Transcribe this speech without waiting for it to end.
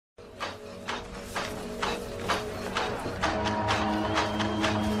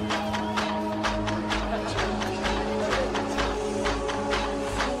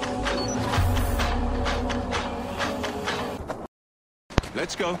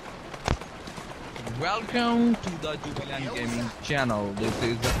Let's go. Welcome to the Jubilant Gaming channel. This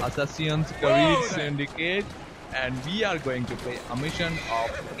is the Assassin's Creed Syndicate, and we are going to play a mission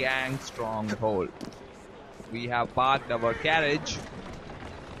of Gang Stronghold. We have parked our carriage,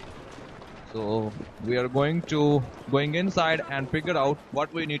 so we are going inside and figure out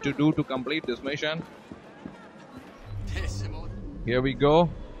what we need to do to complete this mission. Here we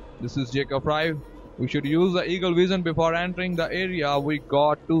go. This is Jacob Fry. We should use the eagle vision before entering the area. We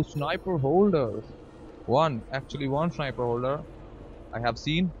got 2 sniper holders. One sniper holder I have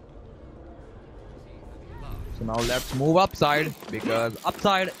seen. So now let's move upside, because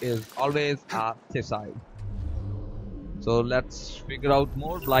upside is always a safe side. So let's figure out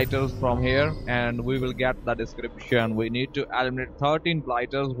more blighters from here, and we will get the description. We need to eliminate 13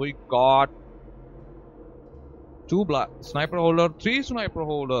 blighters. We got 2 sniper holders, 3 sniper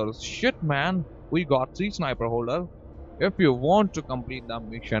holders. Shit, man. We got 3 sniper holders. If you want to complete the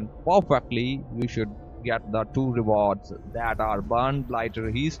mission perfectly, you should get the 2 rewards that are burn blighter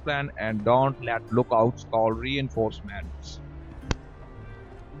he's plan and don't let lookouts call reinforcements.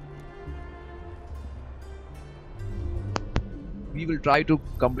 We will try to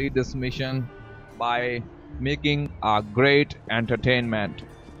complete this mission by making a great entertainment.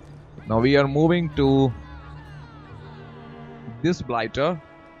 Now we are moving to this blighter.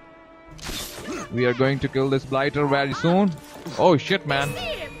 We are going to kill this blighter very soon. Oh shit, man.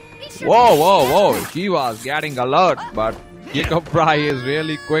 Whoa, whoa, whoa. He was getting alert, but Jacob Fry is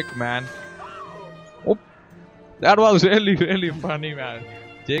really quick, man. Oh, that was really funny, man.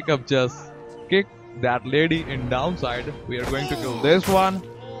 Jacob just kicked that lady in downside. We are going to kill this one.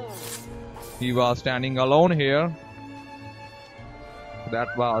 He was standing alone here.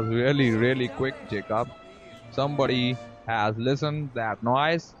 That was really quick, Jacob. Somebody has listened that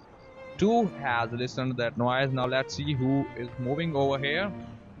noise. 2 has listened that noise. Now let's see who is moving over here.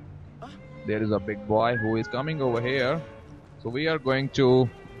 There is a big boy who is coming over here. So we are going to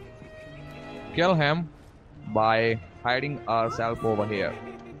kill him by hiding ourselves over here.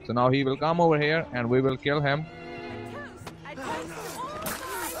 So now he will come over here and we will kill him.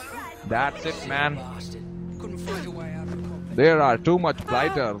 That's it, man. There are too much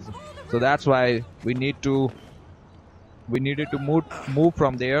blighters, so that's why we needed to move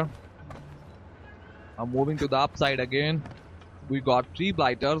from there. I'm moving to the upside again. We got 3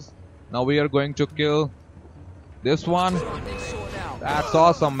 blighters. Now we are going to kill this one. That's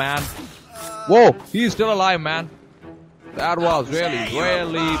awesome, man. Whoa, he's still alive, man. That was really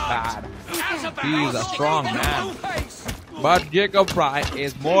bad. He's a strong man. But Jacob Fry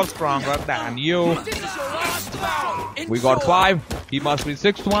is more stronger than you. We got 5. He must be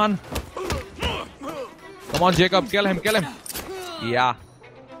 6th one. Come on, Jacob, kill him. Yeah.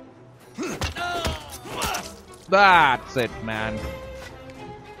 That's it, man.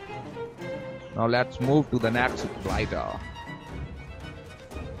 Now let's move to the next blighter.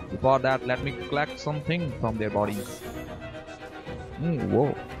 Before that, let me collect something from their bodies.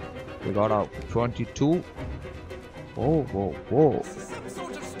 Whoa. We got a 22. Whoa.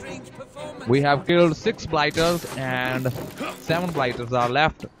 We have killed 6 blighters and 7 blighters are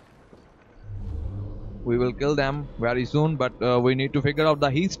left. We will kill them very soon, but we need to figure out the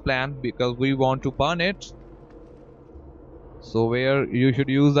heist plan because we want to burn it. So where you should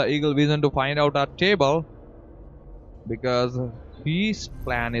use the eagle vision to find out a table, because heist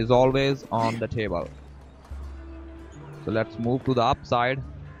plan is always on the table. So let's move to the upside.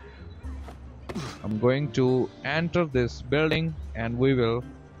 I'm going to enter this building and we will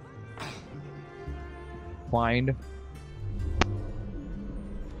find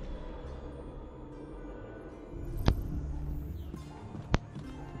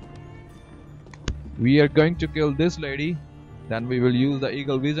we are going to kill this lady. Then we will use the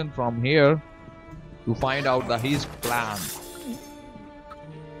eagle vision from here to find out the heist plan.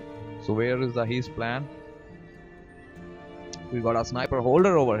 So where is the heist plan? We got a sniper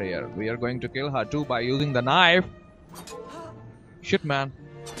holder over here. We are going to kill her too by using the knife. Shit, man.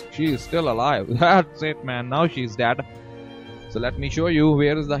 She is still alive. That's it, man. Now she's dead. So let me show you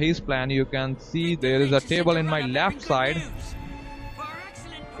where is the heist plan. You can see there is a table in my left side.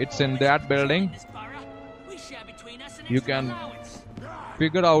 It's in that building. You can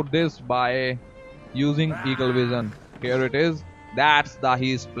figure out this by using eagle vision. Here it is. That's the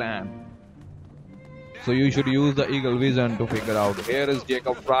heist plan. So you should use the eagle vision to figure out. Here is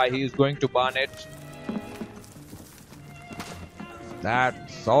Jacob Fry. He is going to burn it.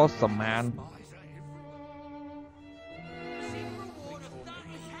 That's awesome, man.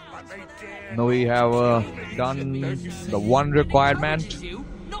 Now we have done the 1 requirement,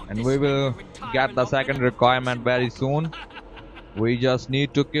 and we will get the 2nd requirement very soon. We just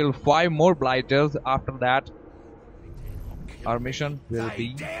need to kill 5 more Blighters. After that, our mission will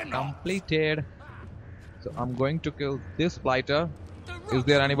be completed. So I'm going to kill this Blighter. Is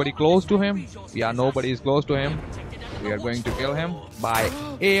there anybody close to him? Yeah, nobody is close to him. We are going to kill him by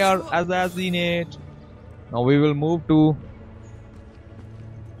air assassinate. Now we will move to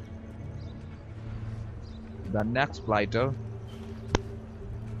the next Blighter.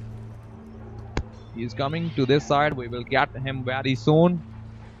 He is coming to this side. We will get him very soon.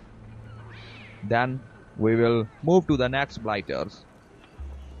 Then we will move to the next Blighters.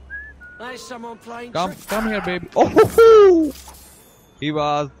 Come here, baby. Oh, he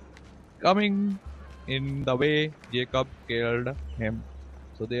was coming in the way. Jacob killed him.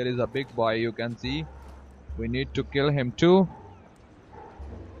 So there is a big boy, you can see. We need to kill him too.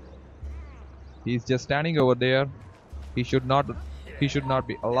 He's just standing over there. He should not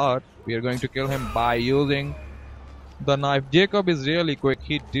be alert. We are going to kill him by using the knife. Jacob is really quick.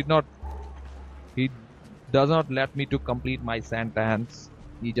 He does not let me to complete my sentence.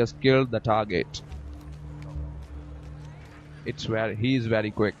 He just killed the target. He is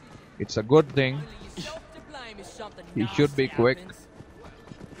very quick. It's a good thing. He should be quick.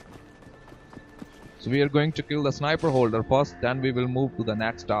 So we are going to kill the sniper holder first, then we will move to the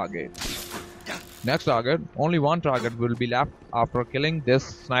next target. Next target, only one target will be left after killing this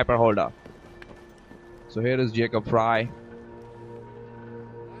sniper holder. So here is Jacob Fry.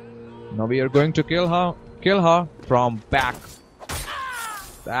 Now we are going to kill her from back.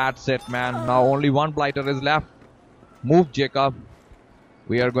 That's it, man. Now only one Blighter is left. Move, Jacob.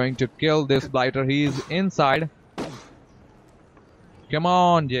 We are going to kill this Blighter. He is inside. Come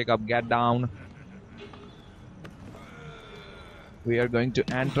on, Jacob, get down. We are going to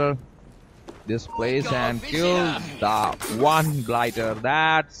enter this place and kill the one Blighter.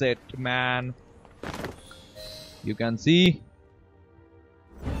 That's it, man. You can see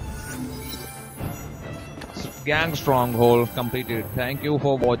Gang Stronghold completed. Thank you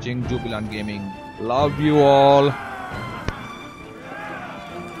for watching Jubilant Gaming. Love you all.